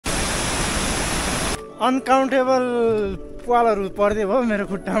Uncountable पालहरू पर्दै भयो मेरो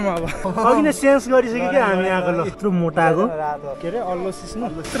खुट्टामा अब अघि नै सेन्स गरिसक्यो क्या हामी यहाँको ल यत्रो मोटाको के अरे अल्लो सिस्नु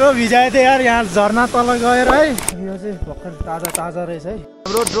यत्रो भिजाए थियो यार यहाँ झर्ना तल गएर है यो चाहिँ भर्खर ताजा ताजा रहेछ है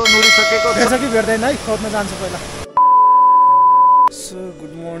हाम्रो ड्रोन उडिसकेको भेट्छ कि भेट्दैन है खोज्न जान्छु पहिला सो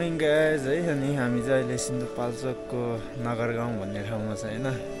गुड मर्निङ गाइज है अनि हामी चाहिँ अहिले सिन्धुपाल्चोकको नगर गाउँ भन्ने ठाउँमा छ होइन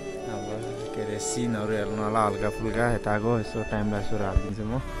अब के अरे सिनहरू हेर्नु होला हल्का फुल्का यताको यसो टाइम लाग्छ हालिदिन्छु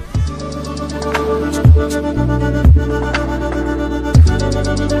म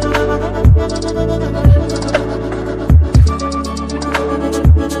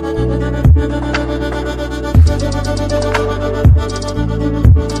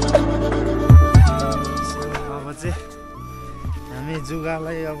अब चाहिँ हामी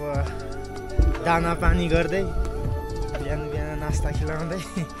जुगालाई अब दाना पानी गर्दै बिहान बिहान नास्ता खिलाउँदै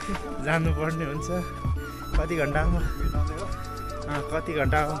जानुपर्ने हुन्छ कति घन्टामा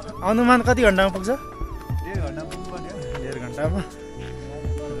अनुमान कति घन्टामा पुग्छ 1.5 घन्टा पुग्नुपर्ने हो 1.5 घन्टामा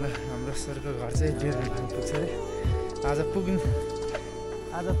ल हाम्रो सरको घर चाहिँ 1.5 घन्टामा पुग्छ अरे आज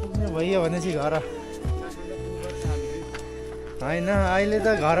पुग्ने भइयो भने चाहिँ घर होइन अहिले त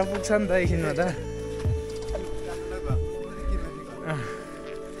घर पुग्छ नि त एकछिनमा त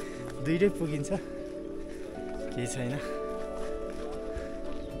दुइटै पुगिन्छ केही छैन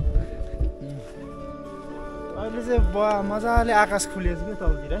अहिले चाहिँ मजाले आकाश खुलेछ कि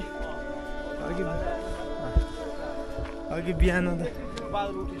तलतिर है अघि बिहान त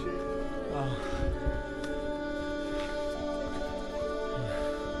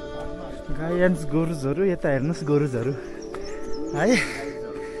गाई एन्ड गोरुजहरू यता हेर्नुहोस् गोरुजहरू है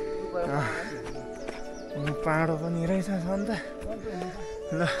पाँडो पनि रहेछ अन्त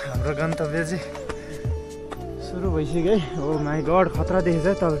ल हाम्रो गन्तव्य चाहिँ सुरु भइसक्यो है ओ माई गड खतरा देखेछ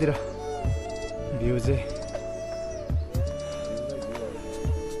है तलतिर भ्यू चाहिँ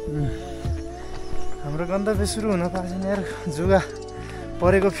हाम्रो गन्तव्य सुरु हुन पाएन यार जुगा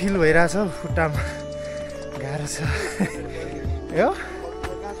परेको फिल भइरहेछ हौ खुट्टामा गाह्रो छ यो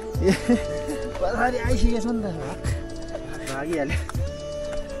पछाडि आइसकेछ नि त भागिहाल्यो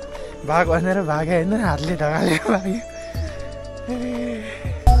भाग भनेर भाग्यो होइन हातले ढगालेर भाग्यो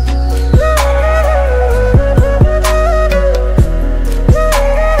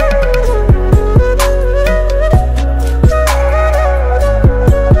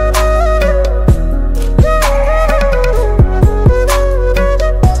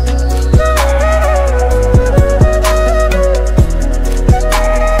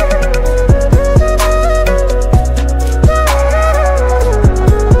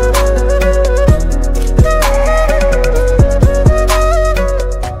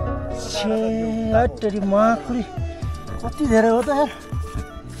माखुरी कति धेरै हो त यार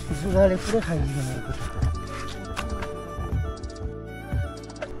जुगाले पुरै खाइदियो मेरो खुट्टा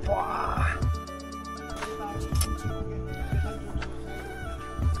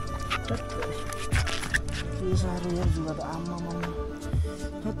के साह्रो यार जुगा त आम्मा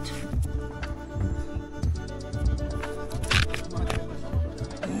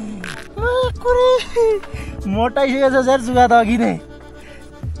मोटाइसकेको छ यार जुगा त अघि नै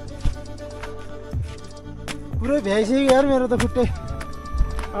पुरै भ्याइसक्यो यार मेरो त खुट्टै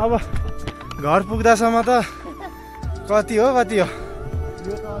अब घर पुग्दासम्म त कति हो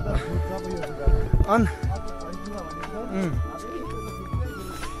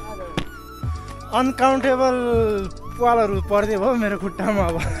अनकाउन्टेबल पालहरू पर्दै भयो मेरो खुट्टामा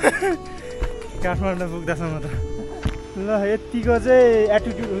अब काठमाडौँ पुग्दासम्म त ल यतिको चाहिँ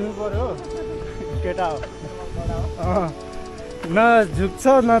एटिट्युड हुनु पर्यो हो केटा हो न झुक्छ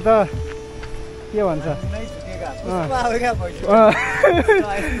न त के भन्छ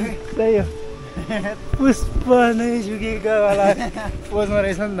त्यही हो पुष्प नै झुकेको वाला पोजमा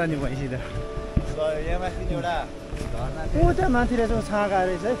रहेछ नि त नि भैँसी त ऊ त्यहाँ माथि रहेछ छाँगा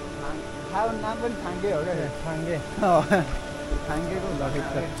रहेछ है नाम पनि छाङ्गे हो क्या छाङ्गेको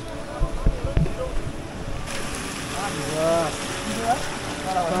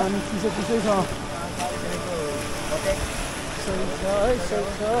पानी चिसो चिसै छ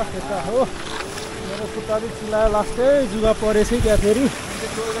यता हो मेरो खुट्टा चाहिँ चिलायो लास्टै जुगा परेछ क्या फेरि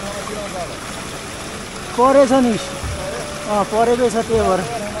परेछ नि परेकै छ त्यही भएर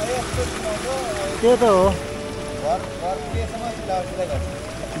त्यही त हो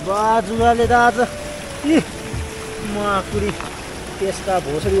बा जुगाले त आज माकुरी त्यसका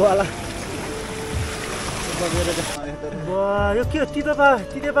भोसडीवाला बा यो के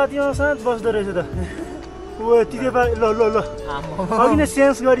तितेपातीसँग बस्दो रहेछ त ओ तितेपाती ल अघि नै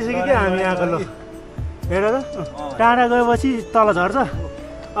सेन्स गरिसक्यो क्या हामी यहाँको ल हेर त टाढा गएपछि तल झर्छ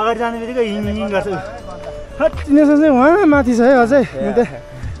अगाडि जाने बित्तिकै हिङ गर्छ हट्टिनेछ चाहिँ उहाँ माथि छ है अझै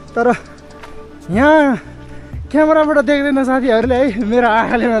तर यहाँ क्यामेराबाट देख्दैन साथीहरूले है, मेरो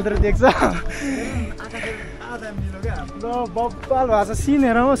आँखाले मात्र देख्छ। ल बब्बाल भएको छ सिन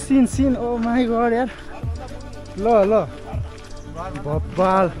हेर हो, सिन ओ माई गड यार। ल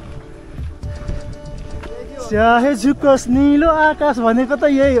बब्बाल चाहे झुकोस् निलो आकाश भनेको त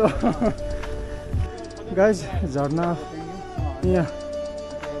यही हो गाइस। झर्ना यहाँ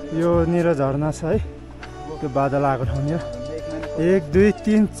यो निर झर्ना छ है, त्यो बादल आएको ठाउँ यहाँ 1 2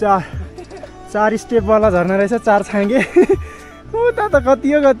 3 4 स्टेपवाला झर्ना रहेछ, 4 छाङ्गे उता त कति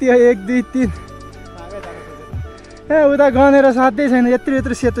हो 1 2 3 ए उता गनेर साध्यै छैन,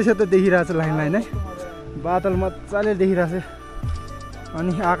 यत्रो सेतो देखिरहेको छ लाइन है। बादल मजाले देखिरहेको छ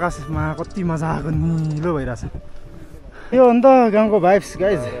अनि आकाशमा कति मजा आएको निलो भइरहेछ। यो हो नि त गाउँको भाइब्स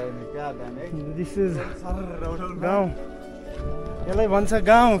गाइज। दिस इज गाउँ, यसलाई भन्छ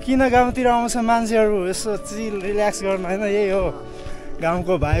गाउँ। किन गाउँतिर आउँछ मान्छेहरू यसो चिल रिल्याक्स गर्न होइन, यही हो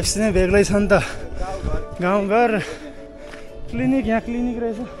गाउँको भाइब्स नै बेग्लै छ नि त। गाउँघर क्लिनिक, यहाँ क्लिनिक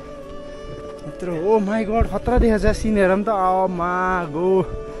रहेछ यत्रो। ओ माई गड खतरा देखेछ सिन हेर नि त। मा गो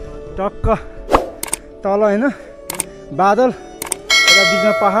टक्क तल होइन बादल, एउटा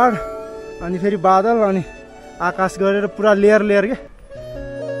बिचमा पहाड अनि फेरि बादल अनि आकाश गरेर पुरा लेयर के।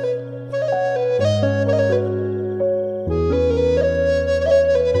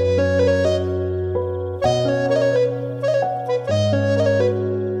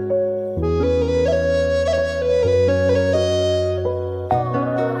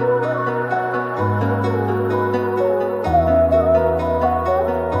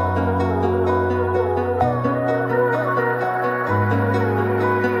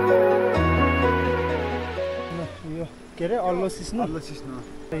 के अरे अल्लो सिस्नु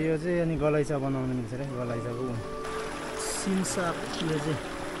यो चाहिँ अनि गलैँचा बनाउनु मिल्छ अरे, गलैँचाको सिमसाप। यो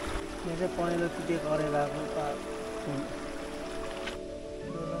चाहिँ पहेँलो पिटे करेलाको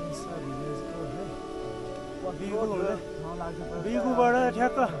बिगुबाट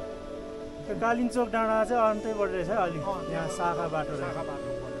ठ्याक्क त्यो कालिम्चोक डाँडा चाहिँ अन्तैबाट रहेछ अलि, यहाँ शाखा बाटो रहेछ।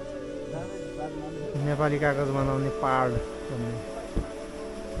 नेपाली कागज बनाउने पाड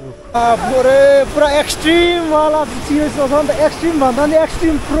पुरा एक्सट्रिम वाला चिज छ नि त। एक्सट्रिम भन्दा नि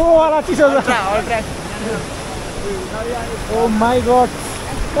एक्सट्रिम प्रो वाला चिज छ। ओ माई गड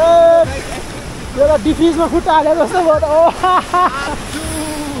एउटा डिफ्युजमा खुट्टा हाले जस्तो भयो त। ओ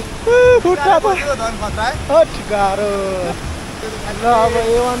खुट्टा त गाह्रो। ल अब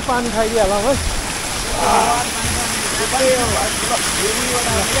A1 पानी खाइदिइहालौँ है।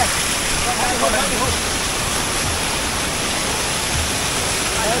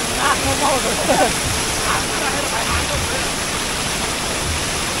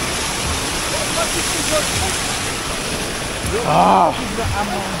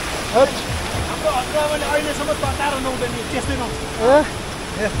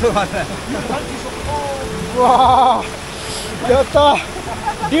 यो त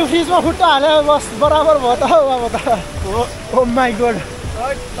डिफ्युजमा खुट्टा हाले बस बराबर भयो त। अब त ओ माई गड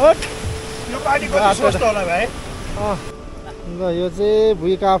यो पानी कति सस्तो होला भाइ? ल यो चाहिँ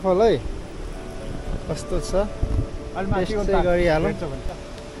भुइँ काफल है, कस्तो छ त्यस्तै गरिहालौँ।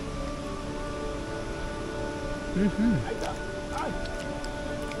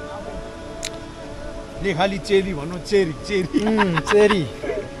 खालि चेरी भन्नु, चेरी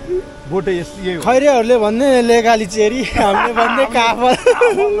बोटे यस्तै खैरेहरूले भन्ने लेखाली चेरी, हामीले भन्ने काफल।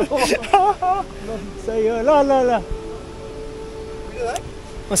 सही हो। ल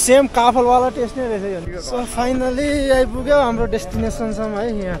सेम काफलवाला टेस्ट नै रहेछ यो। सो फाइनली आइपुग्यो हाम्रो डेस्टिनेसनसम्म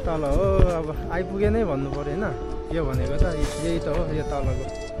है, यहाँ तल हो। अब आइपुग्यो नै भन्नु पऱ्यो होइन, यो भनेको त यही त हो। यो तलको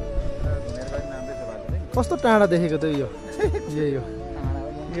कस्तो टाढा देखेको त यो, यही हो।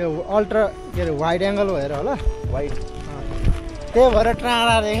 यो अल्ट्रा के अरे वाइड एङ्गल भएर होला, वाइड त्यही भएर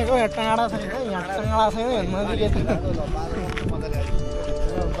टाढा देखेको। यहाँ टाढा छैन, यहाँ टाढा छैन नजिकै छ।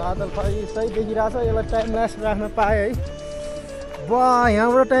 बादल खै सही देखिरहेछ। यसलाई टाइम ल्यास राख्न पाएँ है। वाह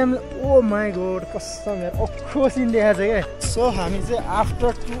यहाँबाट टाइम, ओ माई गड कसम यार अक्खो सिन देखाएको छ क्या। सो हामी चाहिँ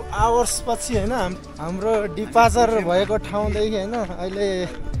आफ्टर 2 आवर्स पछि होइन हाम्रो डिपार्चर भएको ठाउँदेखि होइन अहिले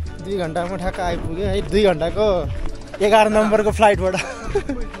 2 घन्टामा ठ्याक्क आइपुग्यो है। 2 घन्टाको 11 नम्बरको फ्लाइटबाट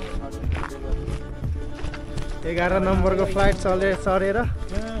 11 नम्बरको फ्लाइट चढेर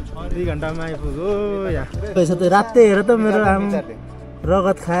 2 घन्टामा आइपुग्यो यहाँ। पैसा त रातै हेर त मेरो आम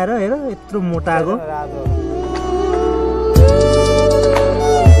रगत खाएर हेर यत्रो मोटाको।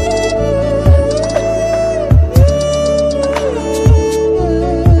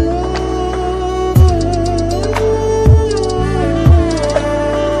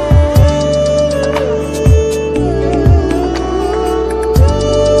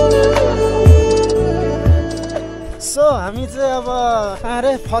 हामी चाहिँ अब कहाँ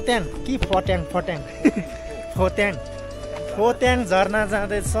रे फट्याङ कि फट्याङ फोत्याङ झरना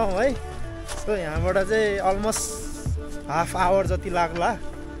जाँदैछौँ है। सो यहाँबाट चाहिँ अलमोस्ट हाफ आवर जति लाग्ला।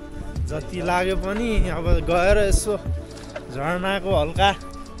 जति लाग्यो पनि अब गएर यसो झरनाको हल्का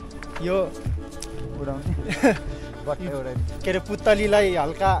यो उडाउने के अरे पुतलीलाई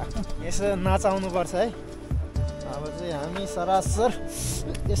हल्का यसो नचाउनुपर्छ है। अब चाहिँ हामी सरासर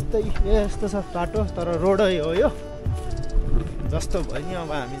यस्तो छ बाटो, तर रोडै हो यो। जस्तो भयो नि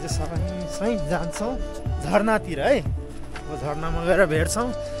अब हामी चाहिँ सही जान्छौँ झरनातिर है। अब झरनामा गएर भेट्छौँ।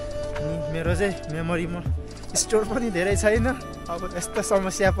 अनि मेरो चाहिँ मेमोरीमा स्टोर पनि धेरै छैन। अब यस्तो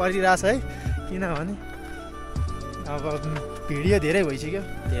समस्या परिरहेछ है, किनभने अब भिडियो धेरै भइसक्यो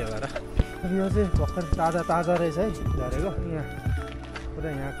त्यही भएर। यो चाहिँ भर्खर ताजा रहेछ है झरेको। यहाँ पुरा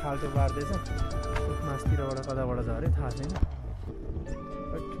यहाँ खाल्टो पार्दैछ। मासतिरबाट कताबाट झऱ्यो थाहा छैन।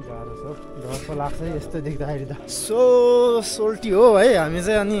 गाह्रो छ, डर पो लाग्छ यस्तो देख्दाखेरि त। सोल्टी हो है। हामी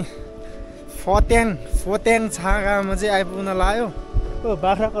चाहिँ अनि फोत्याङ छाँगामा चाहिँ आइपुग्न लाग्यो। ओ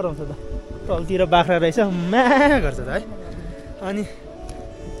बाख्रा कराउँछ त, तलतिर बाख्रा रहेछ, म्या गर्छ त है। अनि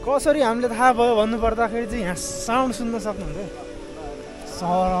कसरी हामीले थाहा भयो भन्नुपर्दाखेरि चाहिँ यहाँ साउन्ड सुन्न सक्नुहुन्छ।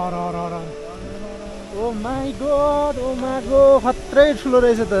 सरर ओ माई गड खत्रै ठुलो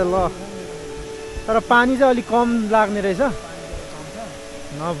रहेछ त ल। तर पानी चाहिँ अलिक कम लाग्ने रहेछ।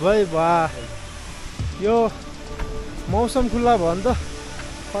 नभए यो मौसम खुल्ला भयो भने त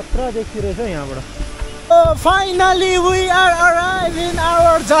खतरा देखिरहेछ यहाँबाट। Finally we are arrive in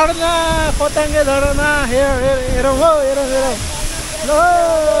our झरना, फट्याङ्गे झरना। हेरौँ हो, हेरौँ ल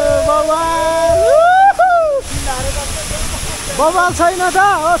बबाल छैन त।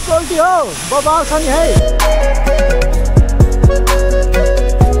 हो सोल्टी हो, बबाल छ नि है।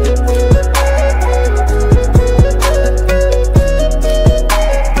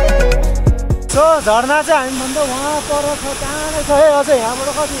 सो झरना चाहिँ हामीभन्दा वहाँ पर छ, टाढो छ है। अझै यहाँबाट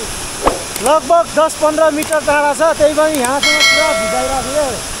कति लगभग 10-15 मिटर टाढा छ। त्यही पनि यहाँसँग पुरा भिजाइरहेको थियो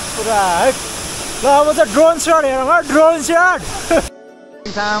पुरा है। ल अब चाहिँ ड्रोन सट हेरौँ है, ड्रोन सट।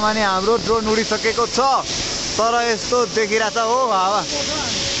 सामान्य हाम्रो ड्रोन उडिसकेको छ, तर यस्तो देखिरहेछ हो हावा।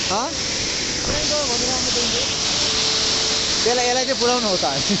 यसलाई चाहिँ पुऱ्याउनु हो त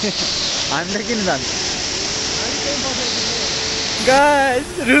हामीले किन जान्छ। गाइस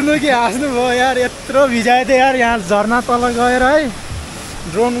रुनु कि हाँस्नु भयो यार, यत्रो भिजायो थियो यार। यहाँ झरना तल गएर है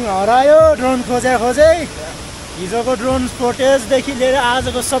ड्रोन हरायो। ड्रोन खोजे हिजोको ड्रोन फुटेजदेखि लिएर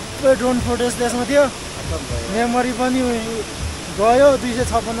आजको सबै ड्रोन फुटेज त्यसमा थियो। मेमोरी पनि गयो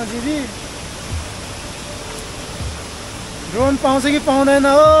 256 GB। ड्रोन पाउँछ कि पाउँदैन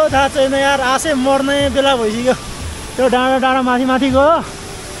हो थाहा छैन यार। आशै मर्ने बेला भइसक्यो। त्यो डाँडा माथि गयो,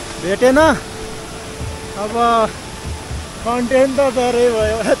 भेटेन। अब कन्टेन्ट त डरै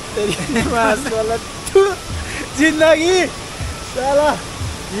भयो जिन्दगी साला।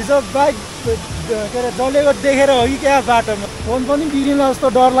 हिजो बाइक के अरे जलेको देखेर हो कि क्या बाटोमा। फोन पनि बिग्रिनु जस्तो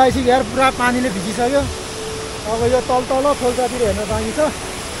डर लागिसक्यो यार, पुरा पानीले भिजिसक्यो। अब यो तल खोल्सातिर हेर्न बाँकी छ।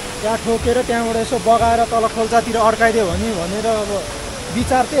 त्यहाँ ठोकेर त्यहाँबाट यसो बगाएर तल खोल्सातिर अड्काइदियो भनेर अब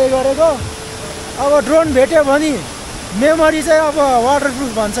विचार त्यही गरेको। अब ड्रोन भेट्यो भने मेमोरी चाहिँ अब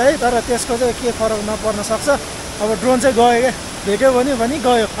वाटरप्रुफ भन्छ है, तर त्यसको चाहिँ के फरक नपर्न सक्छ। अब ड्रोन चाहिँ गयो क्या, भेट्यो भने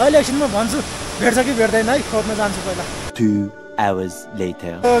गयो। अहिले एकछिनमा भन्छु भेट्छ कि भेट्दैन है, खोज्न जान्छु पहिला। 2 hours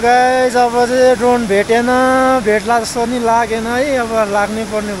later. गाइस अब चाहिँ ड्रोन भेटेन, भेट्ला जस्तो नि लागेन है। अब लाग्नै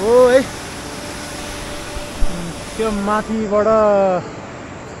पर्ने भयो है। त्यो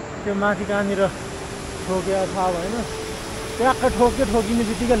माथि कहाँनिर ठोक्यो थाहा भएन। ट्याक्क ठोकिने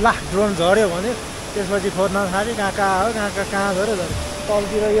बित्तिकै ड्रोन झऱ्यो भने त्यसपछि खोज्न थाल्यो कहाँ झऱ्यो।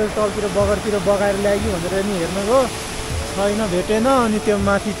 तलतिर बगरतिर बगाएर ल्यायो कि भनेर नि हेर्नु गयो, छैन, भेटेन। अनि त्यो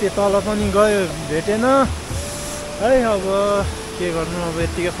माथि त्यो तल पनि गयो, भेटेन है। अब के गर्नु, अब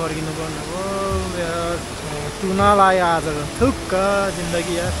यत्तिकै फर्किनु पर्ने भयो। चुना लाग्यो आजको, थुक्क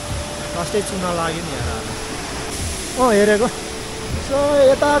जिन्दगी यार। फर्स्टै चुना लाग्यो नि यार आज। हेरेको सो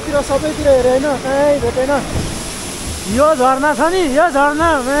यतातिर सबैतिर हेरेँ होइन, कहीँ भेटेन। यो झरना छ नि, यो झरना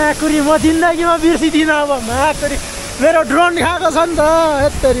माकुरी म जिन्दगीमा बिर्सिदिनँ। अब माकुरी मेरो ड्रोन खाएको छ नि त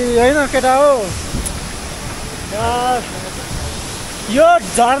यत्तरी होइन केटा हो। यो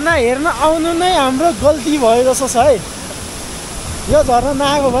झरना हेर्न आउनु नै हाम्रो गल्ती भयो जस्तो छ है। यो झरना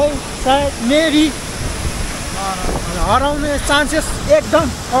नआएको भए सायद मेबी हराउने चान्सेस एकदम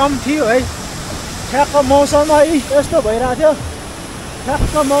कम थियो है। ठ्याक्क मौसम है यस्तो भइरहेको थियो।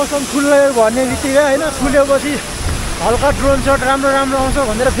 ठ्याक्क मौसम खुल्यो भन्ने बित्तिकै होइन, खुलेपछि हल्का ड्रोन सट राम्रो आउँछ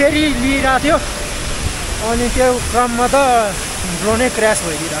भनेर फेरि लिइरहेको थियो। अनि त्यो क्रममा त ड्रोनै क्र्यास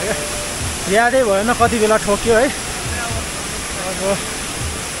भइदिइरह्यो क्या। यादै भएन कति बेला ठोक्यो है। अब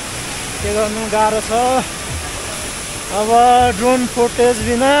के गर्नु गाह्रो छ। अब ड्रोन फुटेज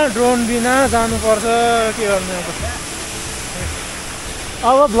बिना जानुपर्छ के गर्ने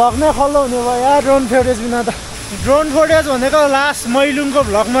अब भ्लग नै खल्लो हुने भयो यार ड्रोन फुटेज बिना त ड्रोन फुटेज भनेको लास्ट मैलुङको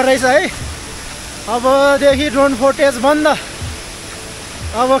भ्लगमा रहेछ है अबदेखि ड्रोन फुटेज बन्द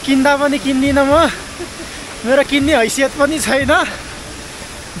अब किन्दा पनि किन्दिनँ म मेरो किन्ने हैसियत पनि छैन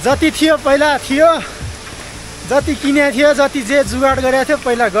जति थियो पहिला थियो जति किनेको थियो जति जे जुगाड गरेको थियो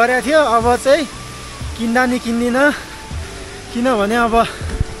पहिला गरेको थियो अब चाहिँ किन्दा नि किन्दिनँ किनभने अब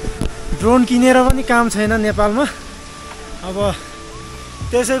ड्रोन किनेर पनि काम छैन नेपालमा अब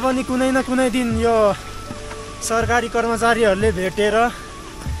त्यसै पनि कुनै न कुनै दिन यो सरकारी कर्मचारीहरूले भेटेर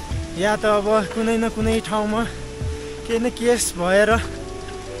या त अब कुनै न कुनै ठाउँमा केही न केस भएर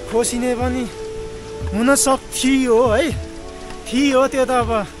खोसिने पनि हुन सक्थ्यो है थियो त्यो त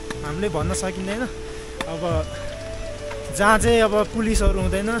अब हामीले भन्न सकिँदैन अब जहाँ चाहिँ अब पुलिसहरू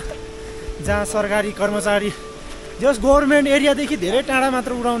हुँदैन जहाँ सरकारी कर्मचारी जस गभर्मेन्ट एरियादेखि धेरै टाढा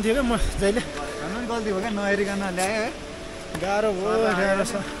मात्र उडाउँथ्यो क्या म जहिले गल्ती भयो क्या नहेरिकन ल्यायो है गाह्रो भयो गाह्रो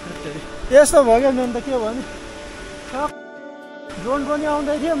छ यस्तो भयो क्या मेन त के भयो नि ड्रोन पनि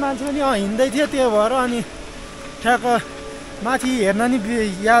आउँदै थियो मान्छे पनि हिँड्दै थियो त्यो भएर अनि ठ्याक्क माथि हेर्न नि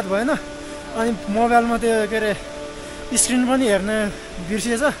याद भएन अनि मोबाइलमा त्यो के अरे स्क्रिन पनि हेर्न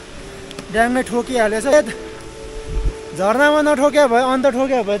बिर्सिएछ ड्याङमै ठोकिहालेछ झर्नामा नठोक्या भए अन्त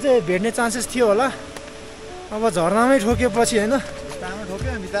ठोक्या भए चाहिँ भेट्ने चान्सेस थियो होला अब झर्नामै ठोकेपछि होइन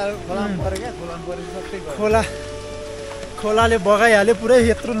खोलाले बगाइहाल्यो पुरै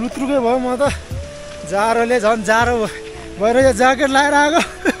यत्रो लुत्रुकै भयो म त जाडोले झन् जाडो भएर यो ज्याकेट लगाएर आएको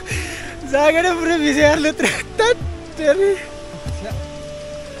ज्याकेटै पुरै भिजेर लुत्रु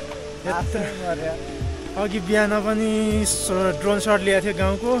अघि बिहान पनि ड्रोन सट ल्याएको थियो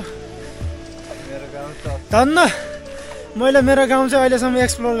गाउँको धन्न मैले मेरो गाउँ चाहिँ अहिलेसम्म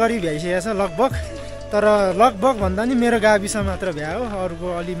एक्सप्लोर गरी भ्याइसकेको छ लगभग तर लगभग भन्दा नि मेरो गाविस मात्र भ्यायो अरूको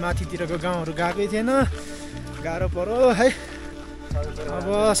अलि माथितिरको गाउँहरू गएकै थिएन गाह्रो पऱ्यो है अब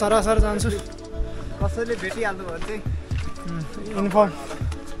सरासर जान्छु कसैले भेटिहाल्नु भने चाहिँ इन्फर्म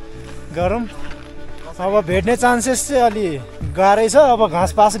गरौँ अब भेट्ने चान्सेस चाहिँ अलि गाह्रै छ अब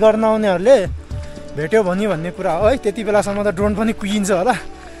घाँस पास गर्न आउनेहरूले भेट्यो भने भन्ने कुरा हो है त्यति बेलासम्म त ड्रोन पनि कुहिन्छ होला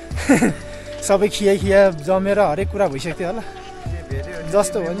सबै खिया जमेर हरेक कुरा भइसक्यो थियो होला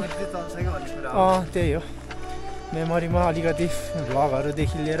जस्तो हो नि त्यही हो मेमोरीमा अलिकति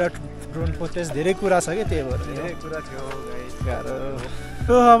भ्लगहरूदेखि लिएर ड्रोन फुटेज धेरै कुरा छ क्या त्यही भएर धेरै कुरा थियो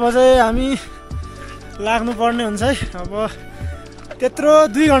गाह्रो अब चाहिँ हामी लाग्नुपर्ने हुन्छ है अब त्यत्रो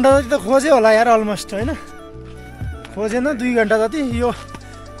 2 घन्टा जति त खोज्यो होला यार अलमोस्ट होइन खोजेन 2 घन्टा जति यो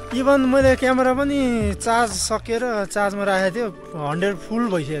इभन मैले क्यामेरा पनि चार्ज सकेर चार्जमा राखेको थियो 100 फुल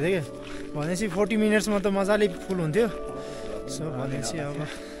भइसकेको थियो क्या भनेपछि 40 मिनट्समा त मजाले फुल हुन्थ्यो सो भनेपछि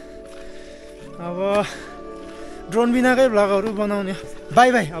अब ड्रोन बिनाकै भ्लगहरू बनाउने बाई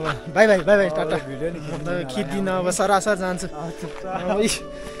बाई अब बाई बाई टाटा म त खिच्दिनँ अब सरासर जान्छु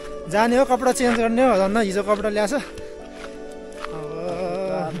जाने हो कपडा चेन्ज गर्ने हो धन्न हिजो कपडा ल्याएछ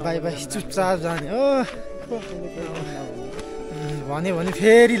अब बाई चुपचाप जाने हो भन्यो भने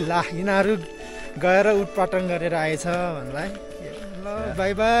फेरि ला यिनीहरू गएर उटपाटन गरेर आएछ भन्ला ल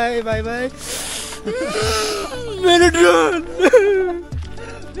बाई बाई मेरो ड्रोन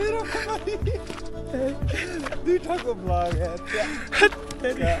दुईटाको भ्लग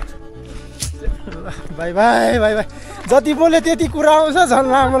बाई बाई जति बोल्यो त्यति कुरा आउँछ झन्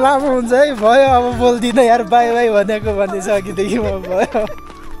लामो हुन्छ है भयो अब बोल्दिनँ यार बाई भनेको भनिसकेदेखि म भयो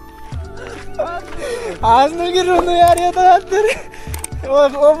हाँस्नु कि रुनु यार यो त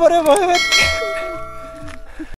ओभरै भयो